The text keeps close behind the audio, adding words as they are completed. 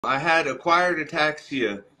I had acquired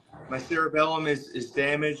ataxia. My cerebellum is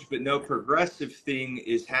damaged, but no progressive thing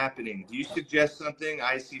is happening. Do you suggest something?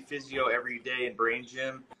 I see physio every day in brain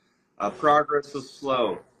gym. Progress is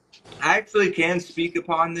slow. I actually can speak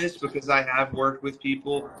upon this because I have worked with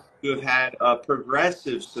people who have had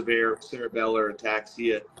progressive severe cerebellar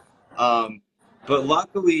ataxia. Um, but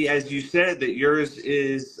luckily, as you said, that yours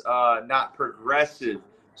is not progressive.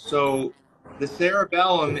 So the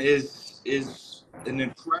cerebellum is an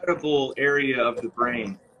incredible area of the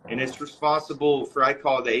brain, and it's responsible for, I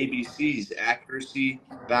call it the ABCs: accuracy,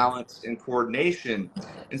 balance, and coordination.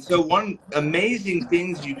 And so one amazing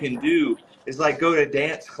things you can do is like go to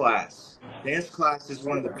dance class. Dance class is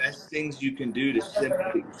one of the best things you can do to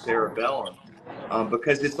stimulate your cerebellum,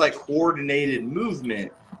 because it's like coordinated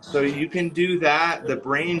movement. So you can do that. The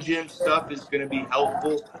brain gym stuff is going to be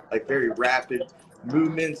helpful, like very rapid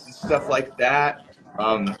movements and stuff like that.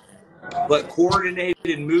 Um, but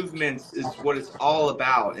coordinated movements is what it's all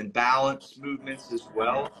about, and balance movements as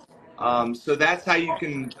well. So that's how you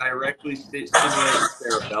can directly stimulate the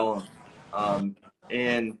cerebellum.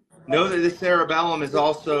 And know that the cerebellum is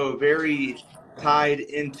also very tied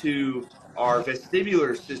into our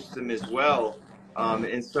vestibular system as well.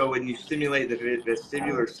 And so when you stimulate the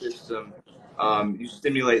vestibular system, you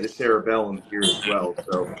stimulate the cerebellum here as well.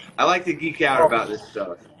 So I like to geek out about this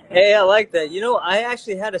stuff. Hey, I like that. I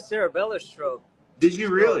actually had a cerebellar stroke. Did you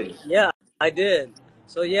So, really? yeah, I did.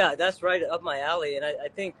 So, yeah, that's right up my alley. And I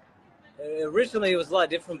think originally it was a lot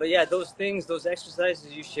different. But, yeah, those things, those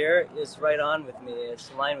exercises you share is right on with me.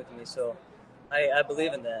 It's in line with me. So I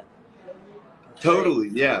believe in that. That's great. Totally,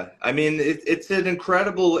 yeah. I mean, it's an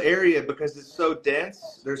incredible area because it's so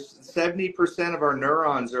dense. There's 70% of our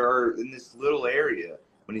neurons are in this little area.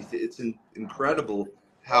 It's incredible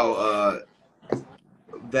how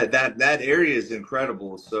that area is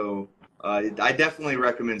incredible. So I definitely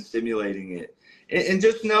recommend stimulating it, and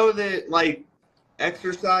just know that like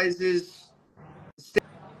exercises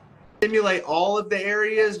stimulate all of the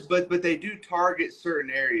areas, but they do target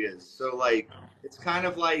certain areas. So like it's kind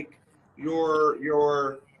of like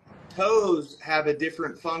your toes have a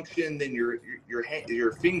different function than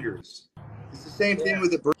your fingers. It's the same thing Yeah.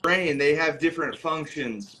 with the brain. They have different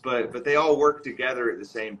functions, but they all work together at the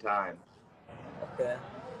same time. Okay.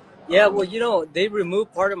 Yeah, well, Um, they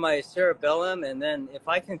removed part of my cerebellum. And then if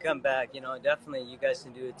I can come back, definitely you guys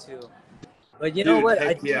can do it too. But you know Dude, what?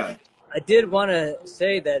 heck yeah. I did want to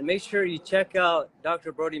say that make sure you check out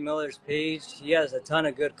Dr. Brody Miller's page. He has a ton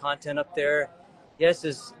of good content up there. He has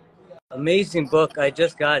this amazing book. I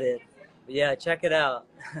just got it. But yeah, check it out.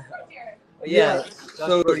 But yeah, Yeah, Dr.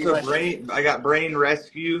 so Brody, I got Brain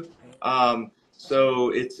Rescue. So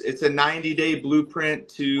it's a 90-day blueprint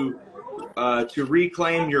to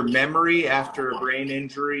reclaim your memory after a brain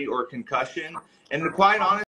injury or concussion. And quite honestly,